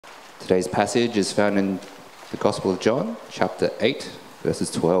Today's passage is found in the Gospel of John, chapter 8,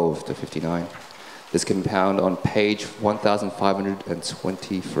 verses 12 to 59. This can be found on page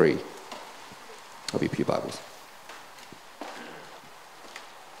 1523 of your Pew Bibles.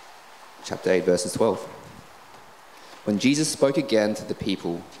 Chapter 8, verses 12. When Jesus spoke again to the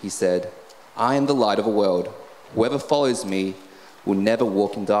people, he said, "I am the light of the world. Whoever follows me will never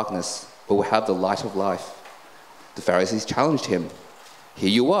walk in darkness, but will have the light of life." The Pharisees challenged him. "Here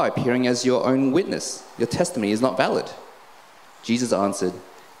you are, appearing as your own witness. Your testimony is not valid." Jesus answered,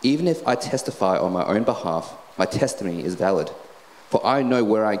 "Even if I testify on my own behalf, my testimony is valid, for I know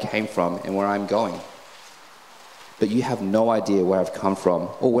where I came from and where I am going. But you have no idea where I've come from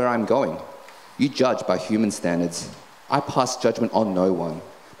or where I'm going. You judge by human standards. I pass judgment on no one,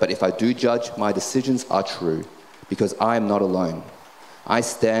 but if I do judge, my decisions are true, because I am not alone. I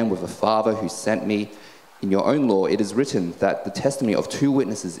stand with the Father who sent me. In your own law, it is written that the testimony of two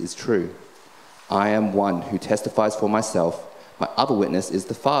witnesses is true. I am one who testifies for myself. My other witness is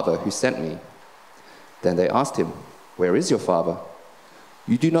the Father who sent me." Then they asked him, "Where is your Father?"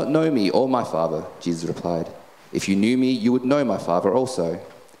 "You do not know me or my Father," Jesus replied. "If you knew me, you would know my Father also."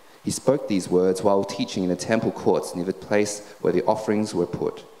 He spoke these words while teaching in the temple courts near the place where the offerings were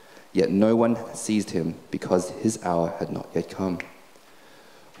put. Yet no one seized him, because his hour had not yet come.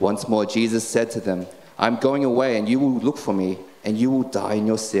 Once more Jesus said to them, "I am going away, and you will look for me, and you will die in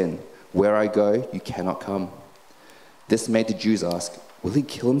your sin. Where I go, you cannot come." This made the Jews ask, "Will he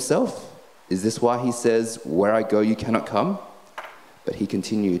kill himself? Is this why he says, 'Where I go, you cannot come'?" But he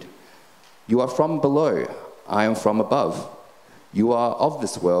continued, "You are from below, I am from above. You are of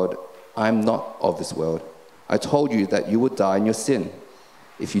this world, I am not of this world. I told you that you would die in your sin.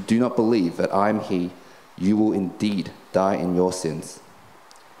 If you do not believe that I am he, you will indeed die in your sins."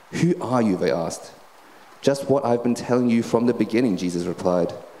 "Who are you?" they asked. "Just what I've been telling you from the beginning," Jesus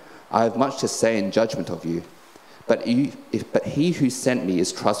replied. "I have much to say in judgment of you, but he who sent me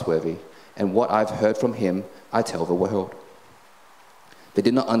is trustworthy, and what I've heard from him I tell the world." They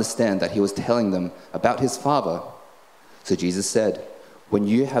did not understand that he was telling them about his Father. So Jesus said, "When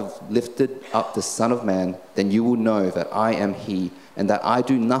you have lifted up the Son of Man, then you will know that I am he, and that I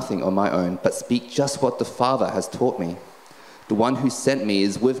do nothing on my own, but speak just what the Father has taught me. The one who sent me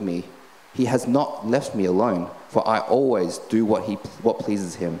is with me. He has not left me alone, for I always do what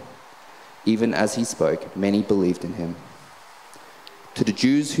pleases him." Even as he spoke, many believed in him. To the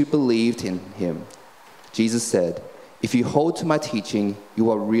Jews who believed in him, Jesus said, "If you hold to my teaching,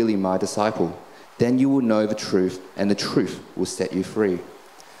 you are really my disciple. Then you will know the truth, and the truth will set you free."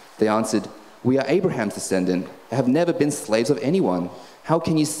 They answered, "We are Abraham's descendant, and have never been slaves of anyone. How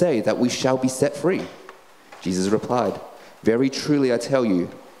can you say that we shall be set free?" Jesus replied, "Very truly I tell you,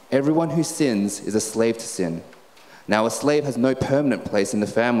 everyone who sins is a slave to sin. Now a slave has no permanent place in the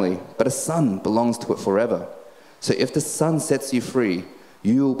family, but a son belongs to it forever. So if the Son sets you free,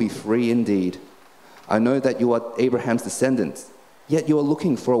 you will be free indeed. I know that you are Abraham's descendants, yet you are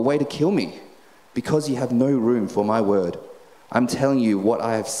looking for a way to kill me, because you have no room for my word. I'm telling you what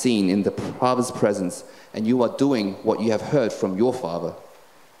I have seen in the Father's presence, and you are doing what you have heard from your father."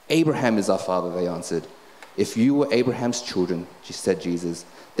 "Abraham is our father," they answered. "If you were Abraham's children," said Jesus,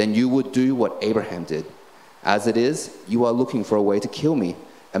 "then you would do what Abraham did. As it is, you are looking for a way to kill me,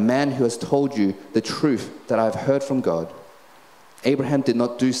 a man who has told you the truth that I have heard from God. Abraham did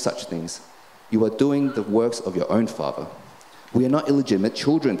not do such things. You are doing the works of your own father." "We are not illegitimate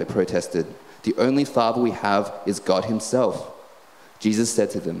children," they protested. "The only father we have is God himself." Jesus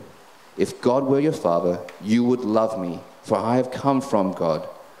said to them, "If God were your father, you would love me, for I have come from God.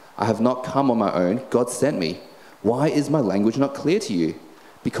 I have not come on my own, God sent me. Why is my language not clear to you?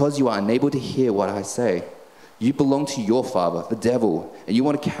 Because you are unable to hear what I say. You belong to your father, the devil, and you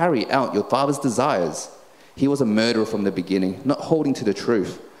want to carry out your father's desires. He was a murderer from the beginning, not holding to the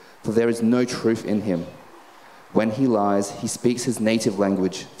truth, for there is no truth in him. When he lies, he speaks his native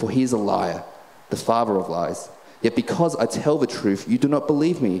language, for he is a liar, the father of lies. Yet because I tell the truth, you do not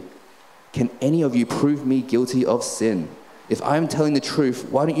believe me. Can any of you prove me guilty of sin? If I am telling the truth,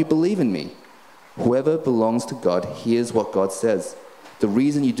 why don't you believe in me? Whoever belongs to God hears what God says. The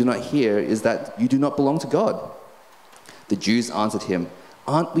reason you do not hear is that you do not belong to God." The Jews answered him,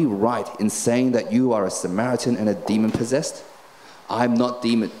 "Aren't we right in saying that you are a Samaritan and a demon-possessed?" I'm not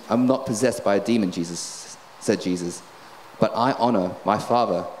possessed by a demon," said Jesus. "But I honor my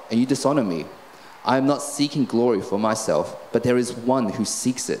Father, and you dishonor me. I am not seeking glory for myself, but there is one who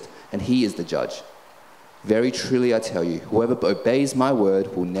seeks it, and he is the judge. Very truly I tell you, whoever obeys my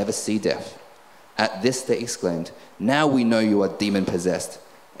word will never see death." At this they exclaimed, "Now we know you are demon-possessed.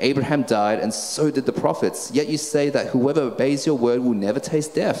 Abraham died, and so did the prophets, yet you say that whoever obeys your word will never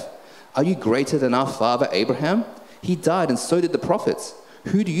taste death. Are you greater than our father Abraham? He died, and so did the prophets.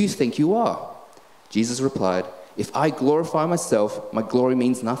 Who do you think you are?" Jesus replied, "If I glorify myself, my glory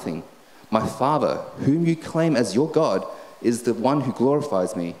means nothing. My Father, whom you claim as your God, is the one who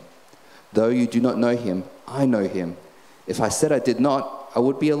glorifies me. Though you do not know him, I know him. If I said I did not, I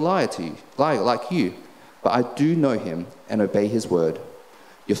would be a liar like you. But I do know him and obey his word.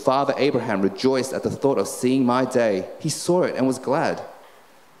 Your father Abraham rejoiced at the thought of seeing my day. He saw it and was glad."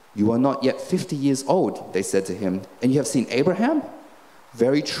 "You are not yet 50 years old," they said to him, "and you have seen Abraham?"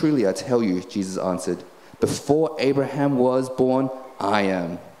 "Very truly I tell you," Jesus answered, "before Abraham was born, I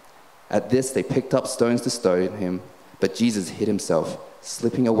am." At this they picked up stones to stone him, but Jesus hid himself,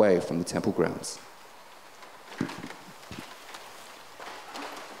 slipping away from the temple grounds.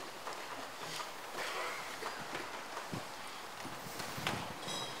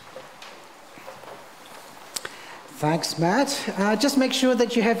 Thanks, Matt. Just make sure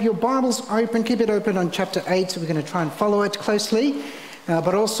that you have your Bibles open. Keep it open on chapter 8. We're going to try and follow it closely.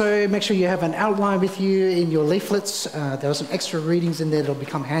 But also make sure you have an outline with you in your leaflets. There are some extra readings in there that will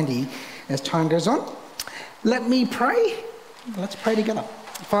become handy as time goes on. Let me pray. Let's pray together.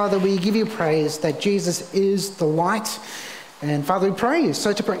 Father, we give you praise that Jesus is the light. And Father, we pray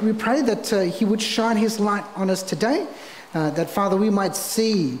that he would shine his light on us today. That, Father, we might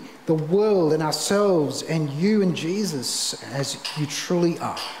see the world and ourselves and you and Jesus as you truly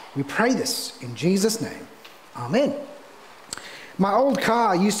are. We pray this in Jesus' name. Amen. My old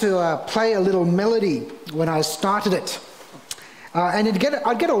car used to play a little melody when I started it. And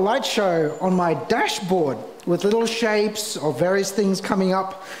I'd get a light show on my dashboard with little shapes of various things coming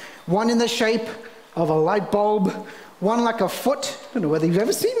up. One in the shape of a light bulb, one like a foot. I don't know whether you've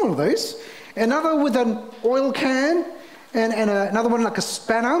ever seen one of those. Another with an oil can, and another one like a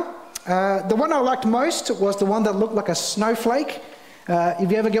spanner. The one I liked most was the one that looked like a snowflake.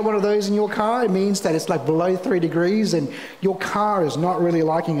 If you ever get one of those in your car, it means that it's like below 3 degrees and your car is not really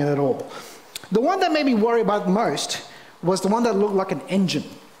liking it at all. The one that made me worry about most was the one that looked like an engine.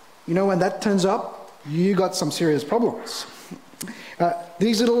 You know, when that turns up, you got some serious problems.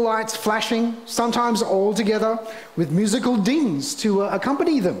 These little lights flashing, sometimes all together with musical dings to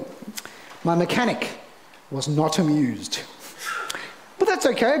accompany them. My mechanic was not amused. But that's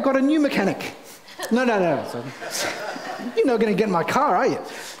okay, I got a new mechanic. No. You're not going to get in my car, are you?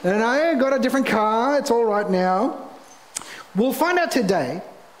 And I got a different car, it's all right now. We'll find out today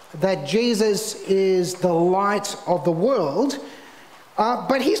that Jesus is the light of the world,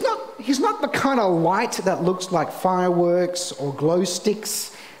 but he's not the kind of light that looks like fireworks or glow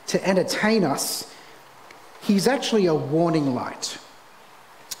sticks to entertain us. He's actually a warning light.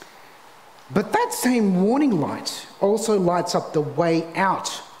 But that same warning light also lights up the way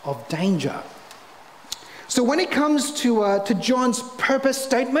out of danger. So when it comes to John's purpose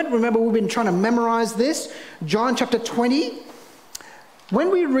statement, remember we've been trying to memorize this, John chapter 20. When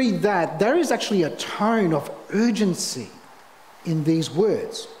we read that, there is actually a tone of urgency in these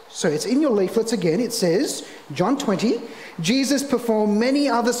words. So it's in your leaflets again. It says, John 20, Jesus performed many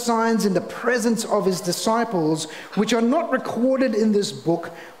other signs in the presence of his disciples, which are not recorded in this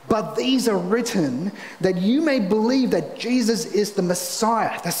book, but these are written that you may believe that Jesus is the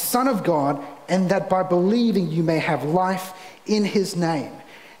Messiah, the Son of God, and that by believing you may have life in his name.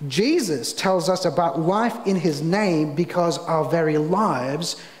 Jesus tells us about life in his name because our very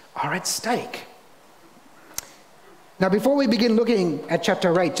lives are at stake. Now, before we begin looking at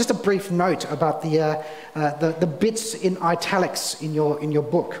chapter 8, just a brief note about the bits in italics in your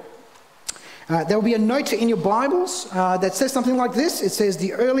book. There will be a note in your Bibles that says something like this. It says,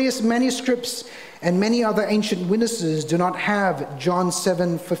 the earliest manuscripts and many other ancient witnesses do not have John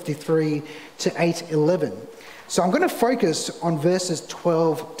 7:53 to 8:11. So I'm going to focus on verses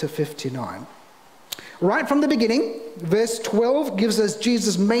 12 to 59. Right from the beginning, verse 12 gives us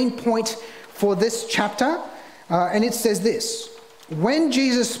Jesus' main point for this chapter. And it says this: when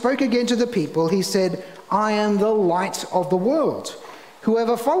Jesus spoke again to the people, he said, I am the light of the world.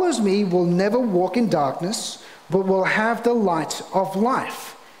 Whoever follows me will never walk in darkness, but will have the light of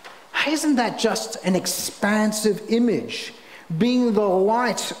life. Isn't that just an expansive image? Being the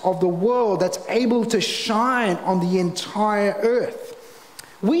light of the world that's able to shine on the entire earth.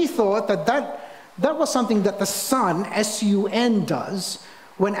 We thought that was something that the sun, S-U-N, does,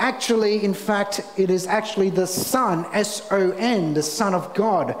 when actually, in fact, it is actually the Son, S-O-N, the Son of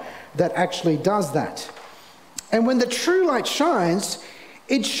God, that actually does that. And when the true light shines,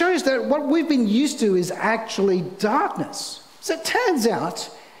 it shows that what we've been used to is actually darkness. So it turns out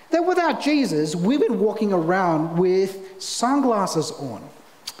that without Jesus, we've been walking around with sunglasses on.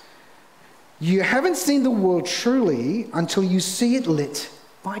 You haven't seen the world truly until you see it lit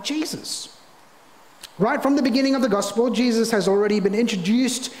by Jesus. Right from the beginning of the gospel, Jesus has already been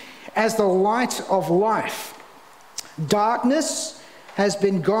introduced as the light of life. Darkness has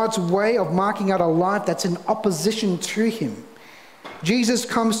been God's way of marking out a life that's in opposition to him. Jesus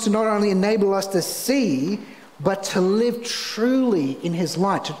comes to not only enable us to see, but to live truly in his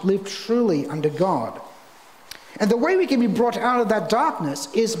light, to live truly under God. And the way we can be brought out of that darkness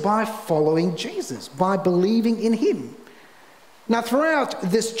is by following Jesus, by believing in him. Now, throughout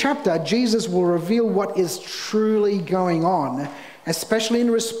this chapter, Jesus will reveal what is truly going on, especially in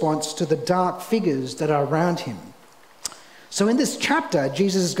response to the dark figures that are around him. So in this chapter,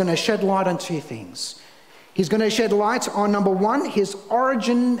 Jesus is going to shed light on two things. He's going to shed light on, number one, his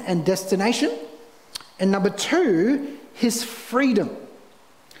origin and destination, and number two, his freedom.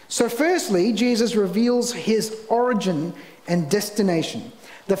 So firstly, Jesus reveals his origin and destination.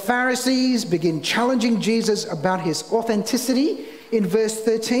 The Pharisees begin challenging Jesus about his authenticity. In verse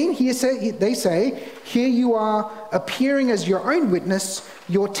 13, they say, "Here you are appearing as your own witness.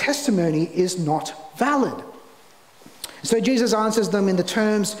 Your testimony is not valid." So Jesus answers them in the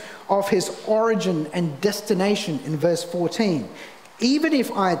terms of his origin and destination in verse 14. "Even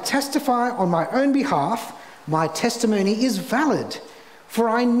if I testify on my own behalf, my testimony is valid, for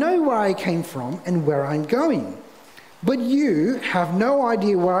I know where I came from and where I'm going. But you have no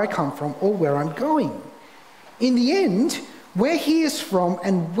idea where I come from or where I'm going." In the end, where he is from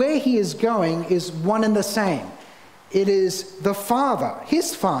and where he is going is one and the same. It is the Father,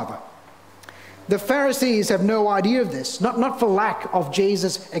 his Father. The Pharisees have no idea of this, not for lack of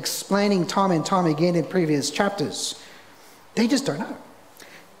Jesus explaining time and time again in previous chapters. They just don't know.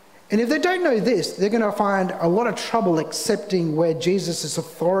 And if they don't know this, they're going to find a lot of trouble accepting where Jesus'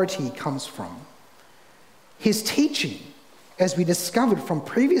 authority comes from. His teaching, as we discovered from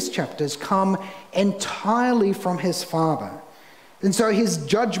previous chapters, come entirely from his Father. And so his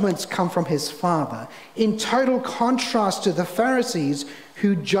judgments come from his Father, in total contrast to the Pharisees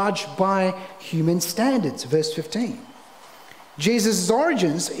who judge by human standards. Verse 15. Jesus'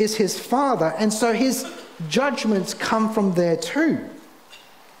 origins is his Father, and so his judgments come from there too.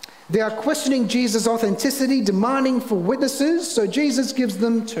 They are questioning Jesus' authenticity, demanding for witnesses, so Jesus gives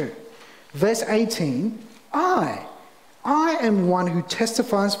them two. Verse 18, I am one who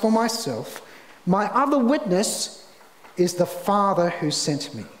testifies for myself. My other witness is the Father who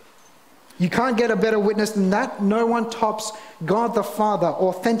sent me. You can't get a better witness than that. No one tops God the Father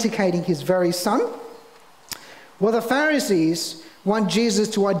authenticating his very Son. Well, the Pharisees want Jesus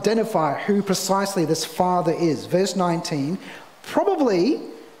to identify who precisely this Father is. Verse 19, probably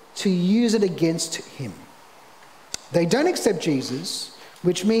to use it against him. They don't accept Jesus,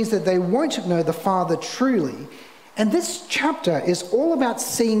 which means that they won't know the Father truly. And this chapter is all about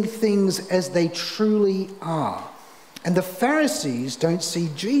seeing things as they truly are. And the Pharisees don't see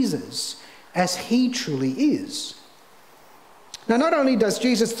Jesus as he truly is. Now, not only does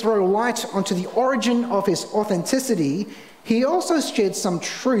Jesus throw light onto the origin of his authenticity, he also sheds some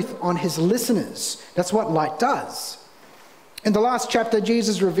truth on his listeners. That's what light does. In the last chapter,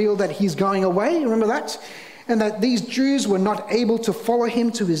 Jesus revealed that he's going away, remember that? And that these Jews were not able to follow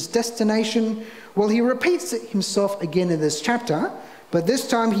him to his destination. Well, he repeats it himself again in this chapter, but this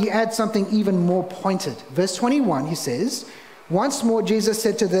time he adds something even more pointed. Verse 21, he says, once more Jesus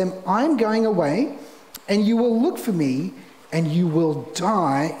said to them, I am going away, and you will look for me, and you will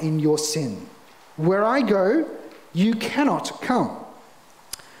die in your sin. Where I go, you cannot come.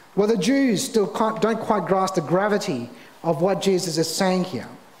 Well, the Jews still don't quite grasp the gravity of what Jesus is saying here.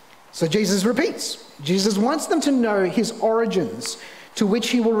 So Jesus repeats. Jesus wants them to know his origins, to which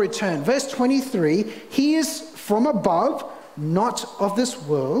he will return. Verse 23, he is from above, not of this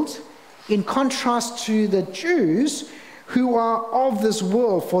world, in contrast to the Jews who are of this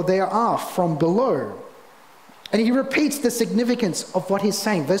world, for they are from below. And he repeats the significance of what he's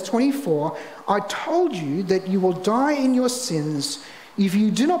saying. Verse 24, I told you that you will die in your sins. If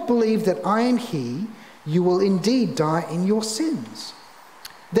you do not believe that I am he, you will indeed die in your sins.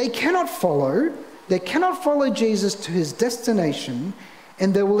 They cannot follow Jesus to his destination,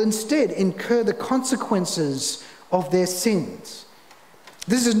 and they will instead incur the consequences of their sins.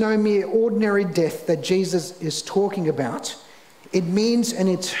 This is no mere ordinary death that Jesus is talking about. It means an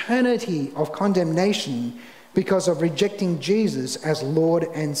eternity of condemnation because of rejecting Jesus as Lord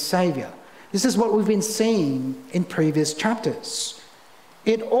and Saviour. This is what we've been seeing in previous chapters.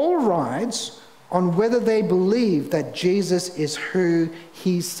 It all rides on whether they believe that Jesus is who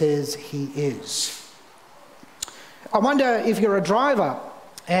he says he is. I wonder if you're a driver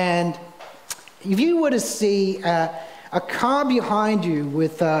and if you were to see a car behind you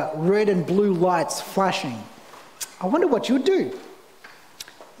with red and blue lights flashing, I wonder what you would do.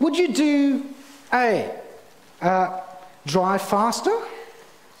 Would you do A, drive faster?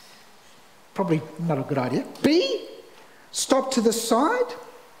 Probably not a good idea. B, stop to the side?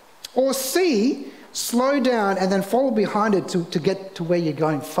 Or C, slow down and then follow behind it to get to where you're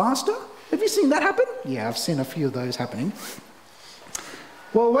going faster? Have you seen that happen? Yeah, I've seen a few of those happening.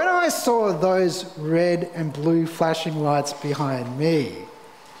 Well, when I saw those red and blue flashing lights behind me,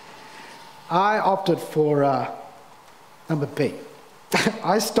 I opted for number B.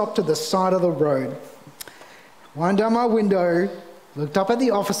 I stopped to the side of the road, wound down my window, looked up at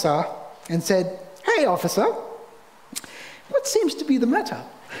the officer and said, "Hey, officer, what seems to be the matter?"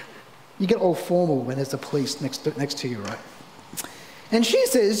 You get all formal when there's the police next to you, right? And she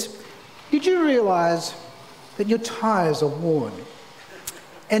says, "Did you realise that your tyres are worn?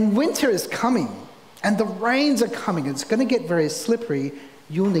 And winter is coming, and the rains are coming. It's going to get very slippery.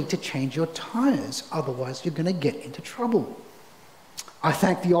 You'll need to change your tyres, otherwise you're going to get into trouble." I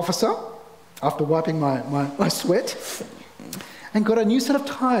thanked the officer after wiping my sweat and got a new set of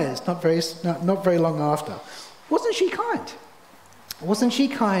tyres not very long after. Wasn't she kind? Wasn't she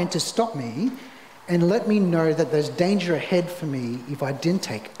kind to stop me and let me know that there's danger ahead for me if I didn't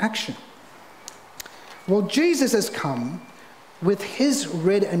take action? Well, Jesus has come with his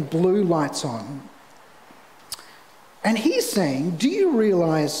red and blue lights on, and he's saying, do you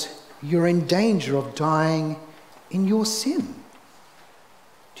realise you're in danger of dying in your sin?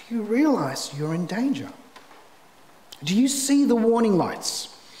 Do you realise you're in danger? Do you see the warning lights?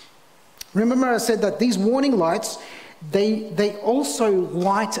 Remember I said that these warning lights, they also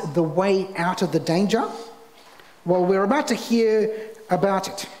light the way out of the danger? Well, we're about to hear about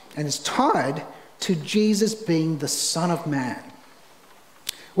it, and it's tied to Jesus being the Son of Man.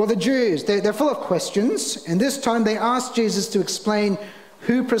 Well, the Jews, they're full of questions, and this time they ask Jesus to explain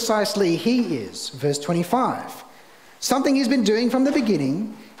who precisely he is. Verse 25. Something he's been doing from the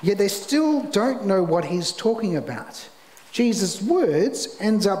beginning, yet they still don't know what he's talking about. Jesus' words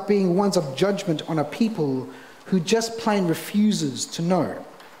ends up being ones of judgment on a people who just plain refuses to know.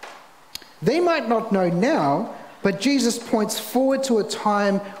 They might not know now, but Jesus points forward to a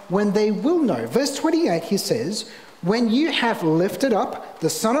time when they will know. Verse 28, he says, "When you have lifted up the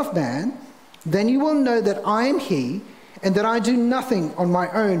Son of Man, then you will know that I am he, and that I do nothing on my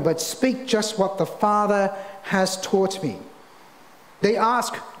own, but speak just what the Father has taught me." They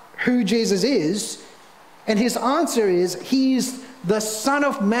ask who Jesus is, and his answer is, he is the Son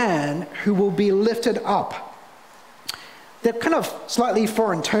of Man who will be lifted up. They're kind of slightly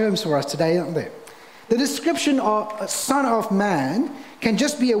foreign terms for us today, aren't they? The description of Son of Man can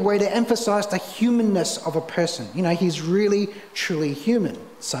just be a way to emphasize the humanness of a person. You know, he's really, truly human,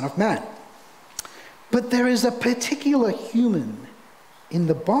 Son of Man. But there is a particular human in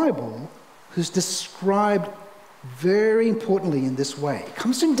the Bible who's described very importantly in this way. It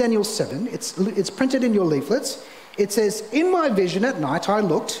comes in Daniel 7. It's printed in your leaflets. It says, "In my vision at night I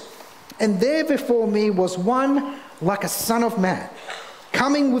looked, and there before me was one like a son of man,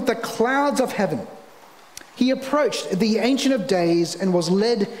 coming with the clouds of heaven. He approached the Ancient of Days and was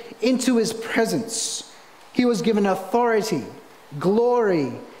led into his presence. He was given authority,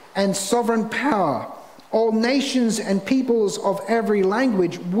 glory, and sovereign power. All nations and peoples of every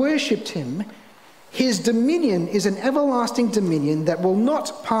language worshipped him. His dominion is an everlasting dominion that will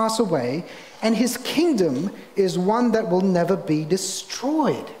not pass away, and his kingdom is one that will never be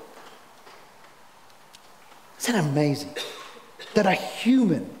destroyed." Isn't that amazing? That a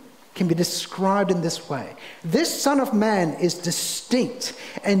human can be described in this way. This Son of Man is distinct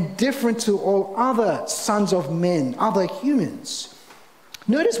and different to all other sons of men, other humans.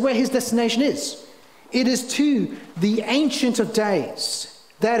 Notice where his destination is. It is to the Ancient of Days,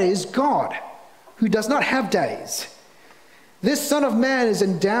 that is God, who does not have days. This Son of Man is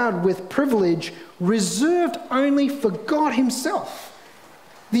endowed with privilege reserved only for God himself.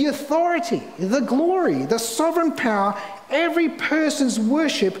 The authority, the glory, the sovereign power, every person's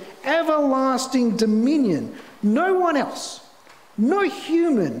worship, everlasting dominion. No one else, no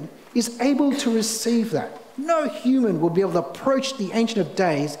human is able to receive that. No human will be able to approach the Ancient of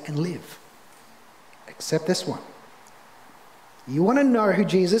Days and live, except this one. You want to know who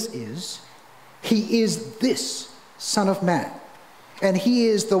Jesus is? He is this Son of Man, and he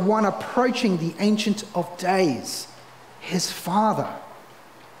is the one approaching the Ancient of Days, his Father.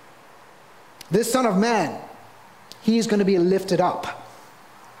 This Son of Man, he is going to be lifted up,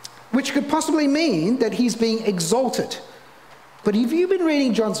 which could possibly mean that he's being exalted. But if you've been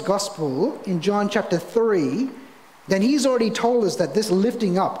reading John's Gospel in John chapter 3, then he's already told us that this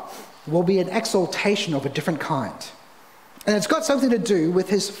lifting up will be an exaltation of a different kind. And it's got something to do with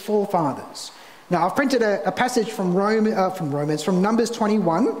his forefathers. Now, I've printed a passage from Numbers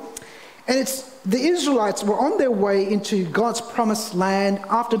 21, and it's the Israelites were on their way into God's promised land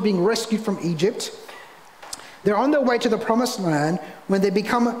after being rescued from Egypt. They're on their way to the promised land when they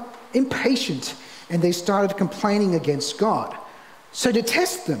become impatient and they started complaining against God. So to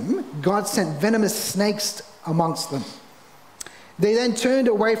test them, God sent venomous snakes amongst them. They then turned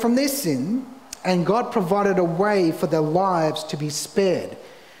away from their sin, and God provided a way for their lives to be spared.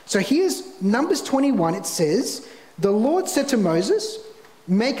 So here's Numbers 21. It says, "The Lord said to Moses,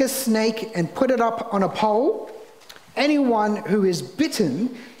 'Make a snake and put it up on a pole. Anyone who is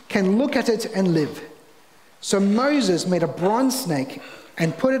bitten can look at it and live.' So Moses made a bronze snake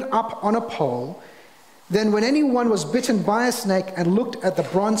and put it up on a pole. Then when anyone was bitten by a snake and looked at the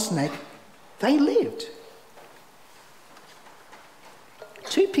bronze snake, they lived."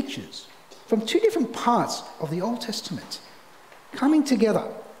 Two pictures from two different parts of the Old Testament coming together.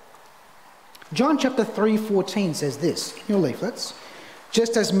 John chapter 3:14 says this in your leaflets,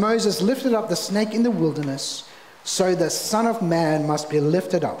 "Just as Moses lifted up the snake in the wilderness, so the Son of Man must be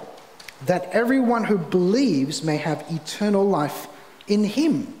lifted up, that everyone who believes may have eternal life in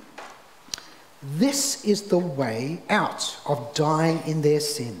him." This is the way out of dying in their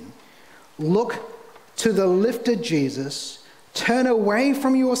sin. Look to the lifted Jesus, turn away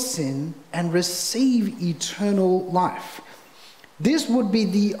from your sin, and receive eternal life. This would be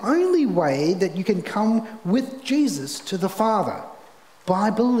the only way that you can come with Jesus to the Father, by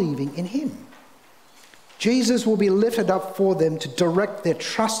believing in him. Jesus will be lifted up for them to direct their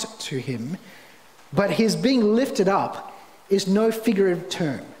trust to him, but his being lifted up is no figurative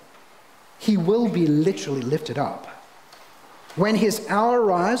term. He will be literally lifted up. When his hour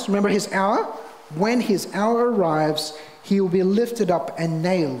arrives, remember his hour? When his hour arrives, he will be lifted up and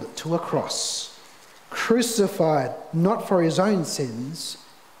nailed to a cross, crucified not for his own sins,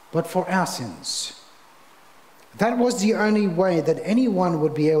 but for our sins. That was the only way that anyone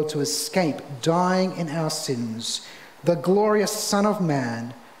would be able to escape dying in our sins, the glorious Son of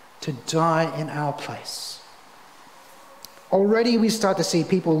Man to die in our place. Already we start to see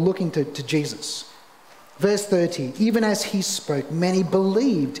people looking to Jesus. Verse 30, "Even as he spoke, many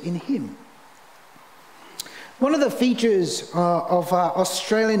believed in him." One of the features of our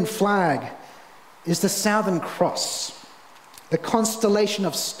Australian flag is the Southern Cross, the constellation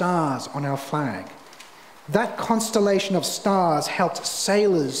of stars on our flag. That constellation of stars helped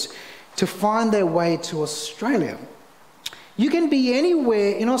sailors to find their way to Australia. You can be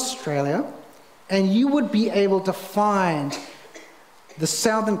anywhere in Australia and you would be able to find the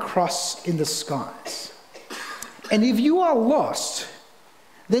Southern Cross in the skies. And if you are lost,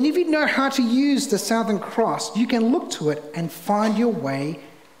 then if you know how to use the Southern Cross, you can look to it and find your way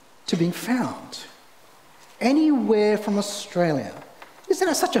to being found. Anywhere from Australia. Isn't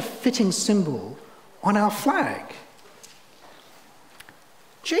that such a fitting symbol on our flag?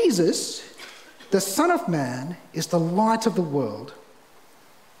 Jesus, the Son of Man, is the light of the world,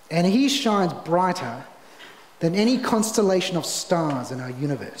 and he shines brighter than any constellation of stars in our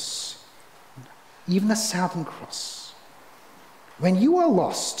universe, even the Southern Cross. When you are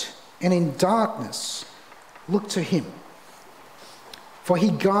lost and in darkness, look to him, for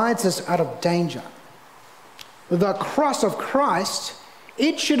he guides us out of danger. The cross of Christ,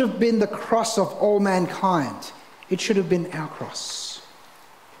 it should have been the cross of all mankind. It should have been our cross.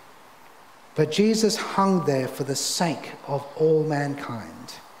 But Jesus hung there for the sake of all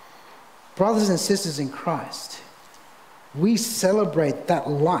mankind. Brothers and sisters in Christ, we celebrate that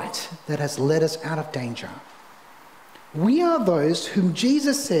light that has led us out of danger. We are those whom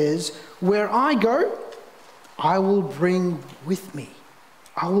Jesus says, "Where I go, I will bring with me.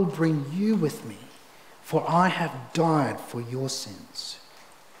 I will bring you with me, for I have died for your sins."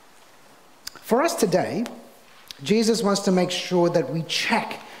 For us today, Jesus wants to make sure that we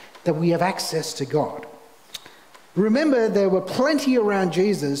check that we have access to God. Remember, there were plenty around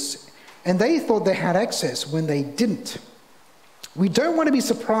Jesus, and they thought they had access when they didn't. We don't want to be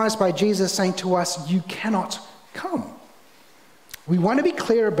surprised by Jesus saying to us, "You cannot come." We want to be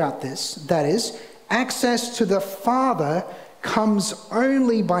clear about this. That is, access to the Father comes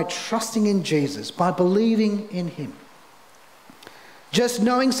only by trusting in Jesus, by believing in him. Just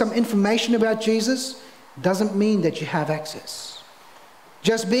knowing some information about Jesus doesn't mean that you have access.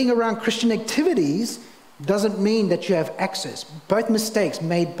 Just being around Christian activities doesn't mean that you have access. Both mistakes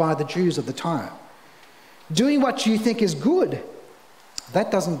made by the Jews of the time. Doing what you think is good, that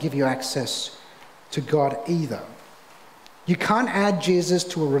doesn't give you access to God either. You can't add Jesus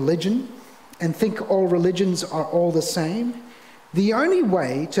to a religion and think all religions are all the same. The only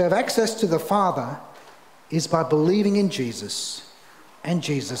way to have access to the Father is by believing in Jesus and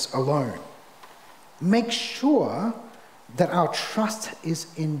Jesus alone. make sure that our trust is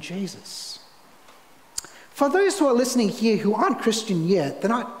in Jesus. For those who are listening here who aren't Christian yet,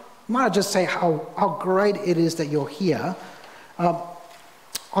 then I might just say how great it is that you're here. I'm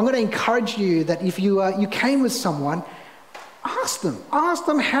going to encourage you that if you came with someone, ask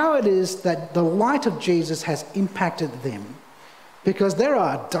them how it is that the light of Jesus has impacted them. Because there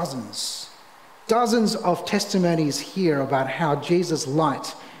are dozens of testimonies here about how Jesus'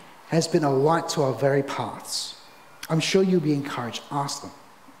 light has been a light to our very paths. I'm sure you'll be encouraged. Ask them.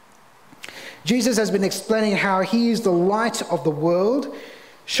 Jesus has been explaining how he is the light of the world,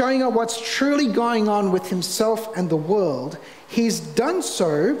 showing us what's truly going on with himself and the world. He's done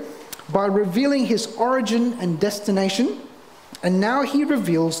so by revealing his origin and destination, and now he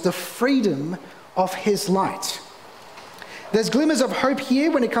reveals the freedom of his light. There's glimmers of hope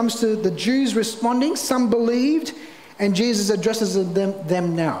here when it comes to the Jews responding. Some believed, and Jesus addresses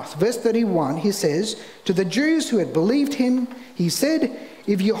them now. Verse 31, he says, to the Jews who had believed him, he said,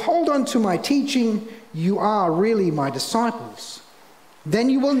 if you hold on to my teaching, you are really my disciples. Then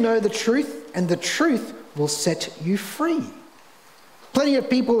you will know the truth, and the truth will set you free. Plenty of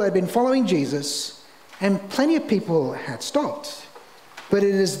people had been following Jesus, and plenty of people had stopped. But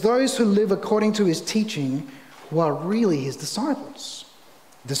it is those who live according to his teaching who are really his disciples.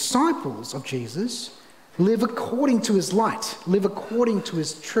 Disciples of Jesus live according to his light, live according to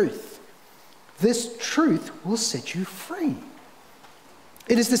his truth. This truth will set you free.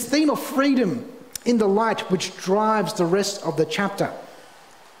 It is this theme of freedom in the light which drives the rest of the chapter.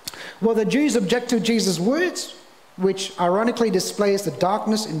 While the Jews object to Jesus' words, which ironically displays the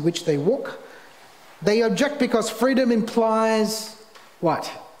darkness in which they walk, they object because freedom implies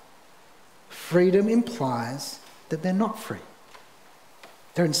what? Freedom implies that they're not free.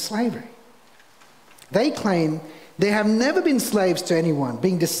 They're in slavery. They claim they have never been slaves to anyone,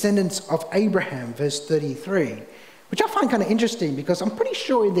 being descendants of Abraham, verse 33, which I find kind of interesting because I'm pretty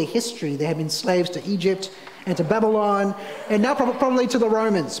sure in their history they have been slaves to Egypt and to Babylon and now probably to the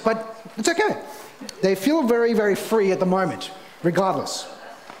Romans, but it's okay. They feel very, very free at the moment, regardless.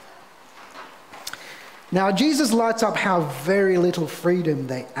 Now, Jesus lights up how very little freedom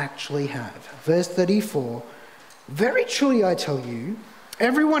they actually have. Verse 34, very truly I tell you,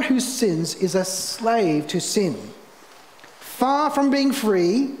 everyone who sins is a slave to sin. Far from being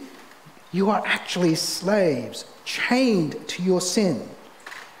free, you are actually slaves, chained to your sin.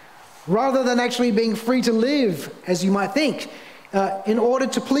 Rather than actually being free to live, as you might think, in order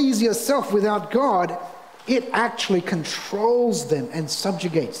to please yourself without God, it actually controls them and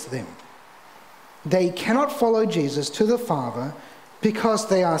subjugates them. They cannot follow Jesus to the Father because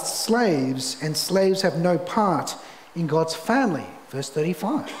they are slaves, and slaves have no part in God's family. Verse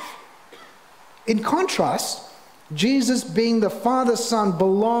 35. In contrast, Jesus, being the Father's Son,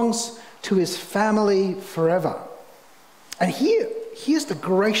 belongs to his family forever. And here's the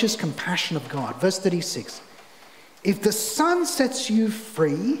gracious compassion of God. Verse 36. If the Son sets you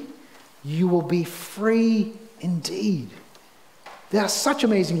free, you will be free indeed. They are such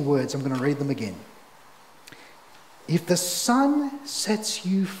amazing words. I'm going to read them again. If the Son sets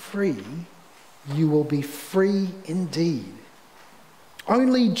you free, you will be free indeed.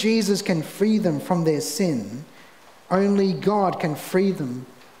 Only Jesus can free them from their sin. Only God can free them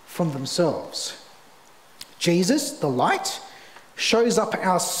from themselves. Jesus, the light, shows up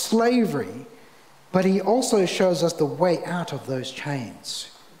our slavery, but he also shows us the way out of those chains.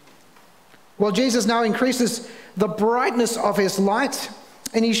 Well, Jesus now increases the brightness of his light,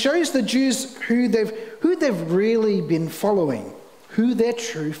 and he shows the Jews who they've really been following, who their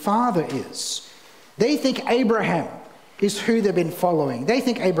true father is. They think Abraham is who they've been following. They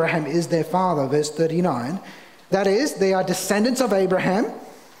think Abraham is their father, verse 39. That is, they are descendants of Abraham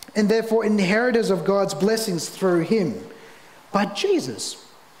and therefore inheritors of God's blessings through him. But Jesus,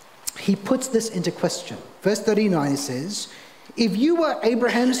 he puts this into question. Verse 39 says, if you were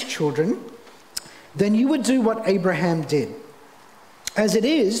Abraham's children, then you would do what Abraham did. As it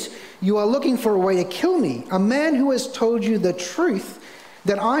is, you are looking for a way to kill me, a man who has told you the truth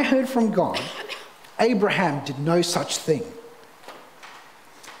that I heard from God. Abraham did no such thing.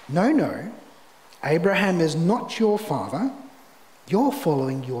 No, Abraham is not your father. You're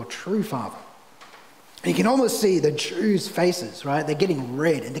following your true father. And you can almost see the Jews' faces, right? They're getting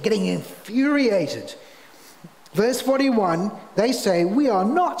red and they're getting infuriated. Verse 41, they say, we are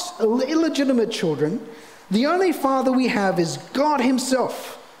not illegitimate children. The only father we have is God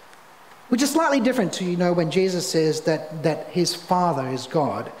himself. Which is slightly different to, when Jesus says that his father is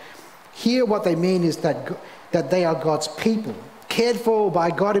God. Here what they mean is that they are God's people, cared for by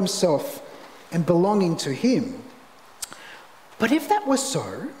God himself and belonging to him. But if that was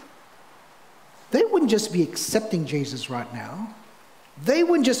so, they wouldn't just be accepting Jesus right now. They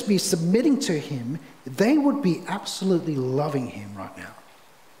wouldn't just be submitting to him. They would be absolutely loving him right now.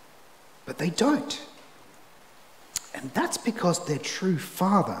 But they don't. And that's because their true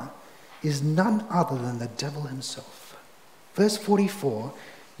father is none other than the devil himself. Verse 44,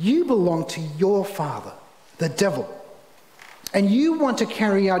 you belong to your father, the devil, and you want to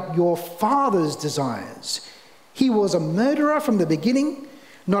carry out your father's desires. He was a murderer from the beginning,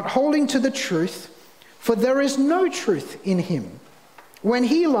 not holding to the truth, for there is no truth in him. When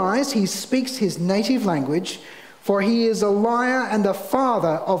he lies, he speaks his native language, for he is a liar and the father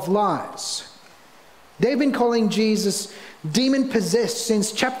of lies. They've been calling Jesus demon-possessed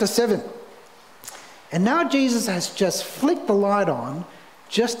since chapter 7. And now Jesus has just flicked the light on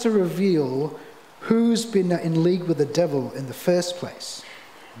just to reveal who's been in league with the devil in the first place.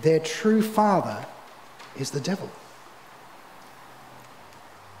 Their true father is the devil.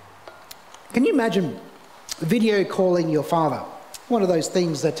 Can you imagine video calling your father? One of those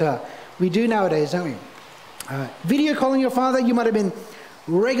things that we do nowadays, don't we? Video calling your father, you might have been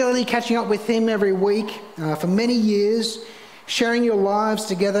regularly catching up with him every week for many years, sharing your lives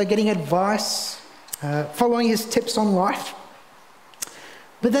together, getting advice, following his tips on life.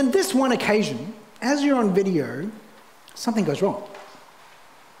 But then this one occasion, as you're on video, something goes wrong.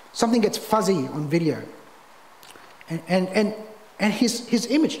 Something gets fuzzy on video. And his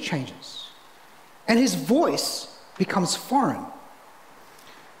image changes. And his voice becomes foreign.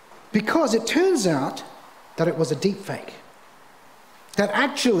 Because it turns out that it was a deep fake. That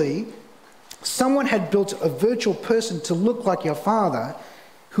actually someone had built a virtual person to look like your father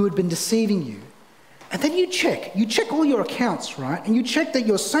who had been deceiving you. And then you check all your accounts, right? And you check that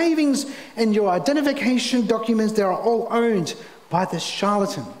your savings and your identification documents, they are all owned by this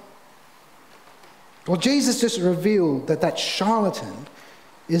charlatan. Well, Jesus just revealed that that charlatan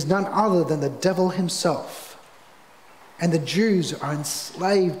is none other than the devil himself. And the Jews are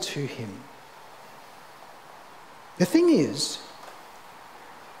enslaved to him. The thing is,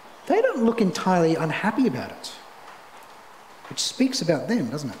 they don't look entirely unhappy about it, which speaks about them,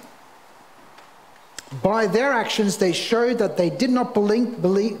 doesn't it? By their actions, they showed that they did not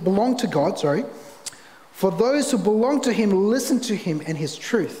belong to God, For those who belong to him listen to him and his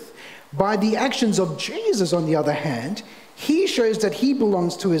truth. By the actions of Jesus, on the other hand, he shows that he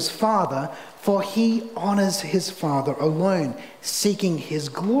belongs to his Father, for he honors his Father alone, seeking his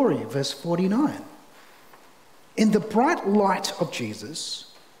glory. Verse 49. In the bright light of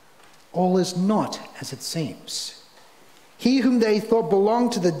Jesus, all is not as it seems. He whom they thought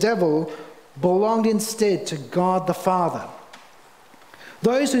belonged to the devil belonged instead to God the Father.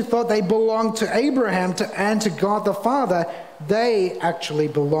 Those who thought they belonged to Abraham and to God the Father, they actually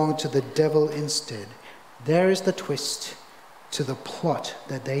belonged to the devil instead. There is the twist to the plot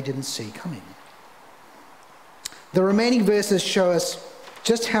that they didn't see coming. The remaining verses show us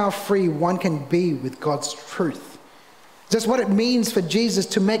just how free one can be with God's truth. Just what it means for Jesus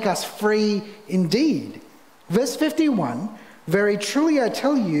to make us free indeed. Verse 51, very truly I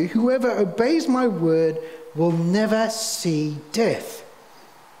tell you, whoever obeys my word will never see death.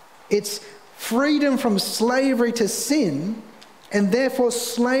 It's freedom from slavery to sin, and therefore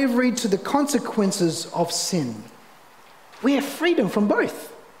slavery to the consequences of sin. We have freedom from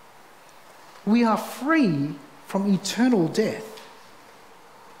both. We are free from eternal death.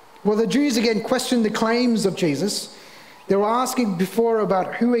 Well, the Jews again questioned the claims of Jesus. They were asking before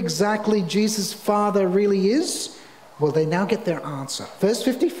about who exactly Jesus' Father really is. Well, they now get their answer. Verse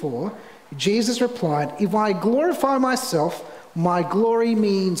 54, Jesus replied, if I glorify myself, my glory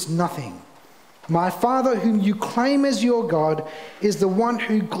means nothing. My Father, whom you claim as your God, is the one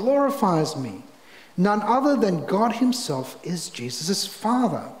who glorifies me. None other than God himself is Jesus'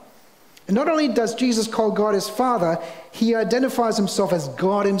 Father. And not only does Jesus call God his Father, he identifies himself as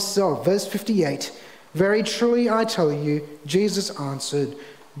God himself. Verse 58, very truly I tell you, Jesus answered,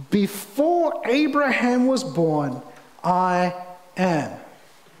 before Abraham was born, I am.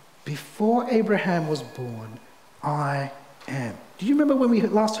 Before Abraham was born, I am. Do you remember when we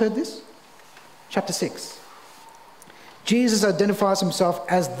last heard this? Chapter 6. Jesus identifies himself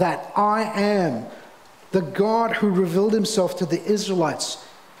as that I am, the God who revealed himself to the Israelites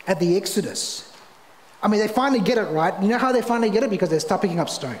at the Exodus. I mean, they finally get it, right? You know how they finally get it? Because they start picking up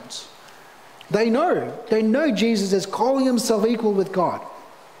stones. They know Jesus is calling himself equal with God.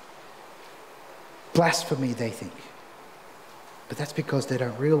 Blasphemy, they think. But that's because they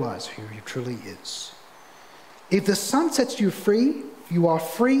don't realize who he truly is. If the Son sets you free, you are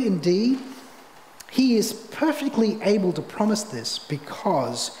free indeed. He is perfectly able to promise this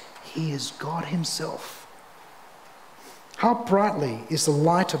because he is God himself. How brightly is the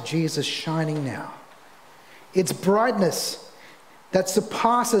light of Jesus shining now? Its brightness that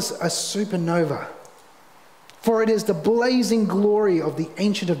surpasses a supernova. For it is the blazing glory of the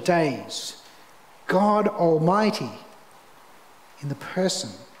Ancient of Days, God Almighty, in the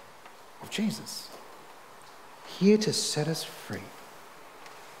person of Jesus, here to set us free.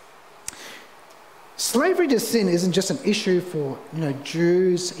 Slavery to sin isn't just an issue for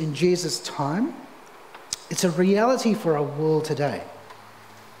Jews in Jesus' time. It's a reality for our world today.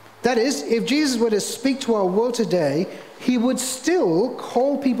 That is, if Jesus were to speak to our world today, he would still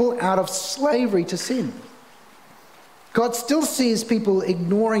call people out of slavery to sin. God still sees people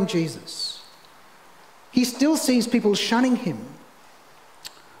ignoring Jesus. He still sees people shunning him,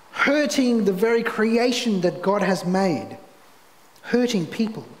 hurting the very creation that God has made, hurting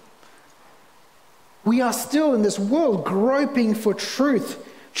people. We are still in this world groping for truth,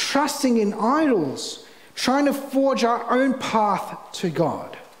 trusting in idols, trying to forge our own path to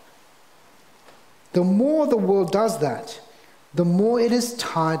God. The more the world does that, the more it is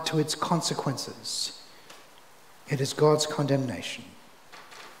tied to its consequences. It is God's condemnation.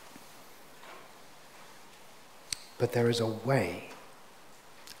 But there is a way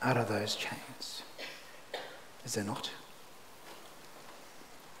out of those chains. Is there not?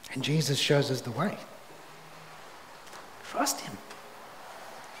 And Jesus shows us the way. Trust him.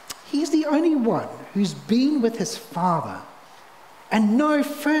 He's the only one who's been with his Father and know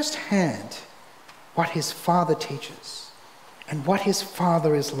firsthand what his Father teaches and what his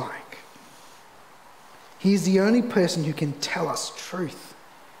Father is like. He's the only person who can tell us truth,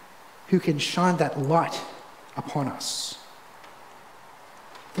 who can shine that light upon us.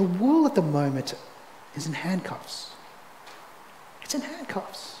 The world at the moment is in handcuffs. It's in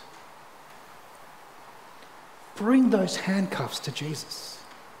handcuffs. Bring those handcuffs to Jesus.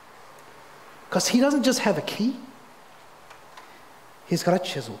 Because he doesn't just have a key. He's got a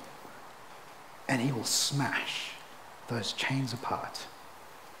chisel. And he will smash those chains apart.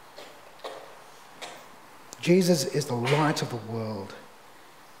 Jesus is the light of the world,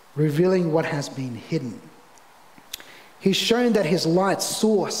 revealing what has been hidden. He's shown that his light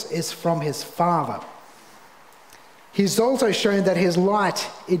source is from his Father. He's also shown that his light,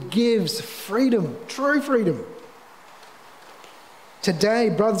 it gives freedom, true freedom. Today,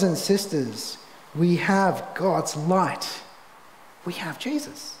 brothers and sisters, we have God's light. We have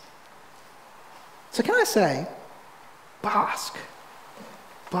Jesus. So can I say, bask.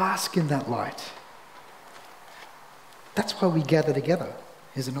 Bask in that light. That's why we gather together,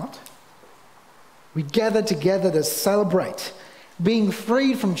 is it not? We gather together to celebrate being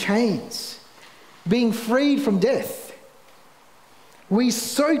freed from chains, being freed from death. We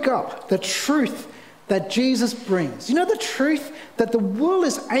soak up the truth that Jesus brings. You know, the truth that the world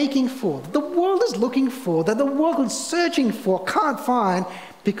is aching for, that the world is looking for, that the world is searching for, can't find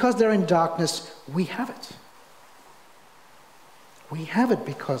because they're in darkness. We have it. We have it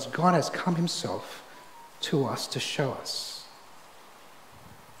because God has come himself to us to show us.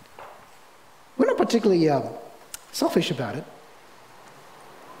 We're not particularly selfish about it.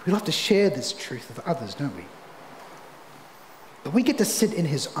 We love to share this truth with others, don't we? But we get to sit in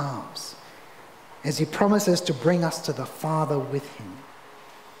his arms as he promises to bring us to the Father with him.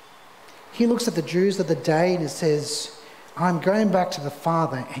 He looks at the Jews of the day and he says, I'm going back to the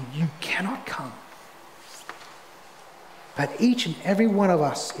Father and you cannot come. But each and every one of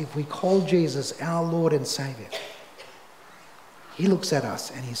us, if we call Jesus our Lord and Saviour, he looks at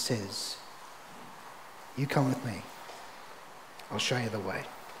us and he says, you come with me. I'll show you the way.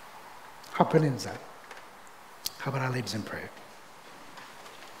 How brilliant is that? How about our lips in prayer?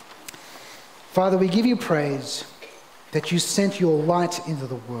 Father, we give you praise that you sent your light into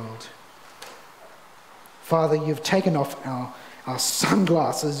the world. Father, you've taken off our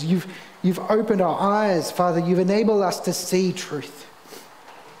sunglasses. You've opened our eyes. Father, you've enabled us to see truth.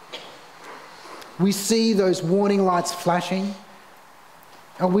 We see those warning lights flashing.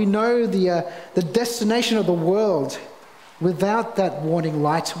 And we know the destination of the world without that warning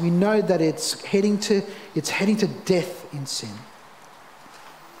light. We know that it's heading to death in sin.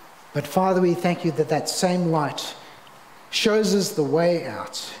 But Father, we thank you that that same light shows us the way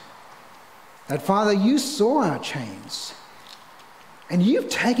out. That Father, you saw our chains and you've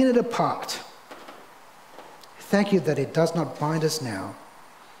taken it apart. Thank you that it does not bind us now.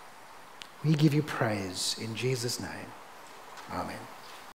 We give you praise in Jesus' name. Amen.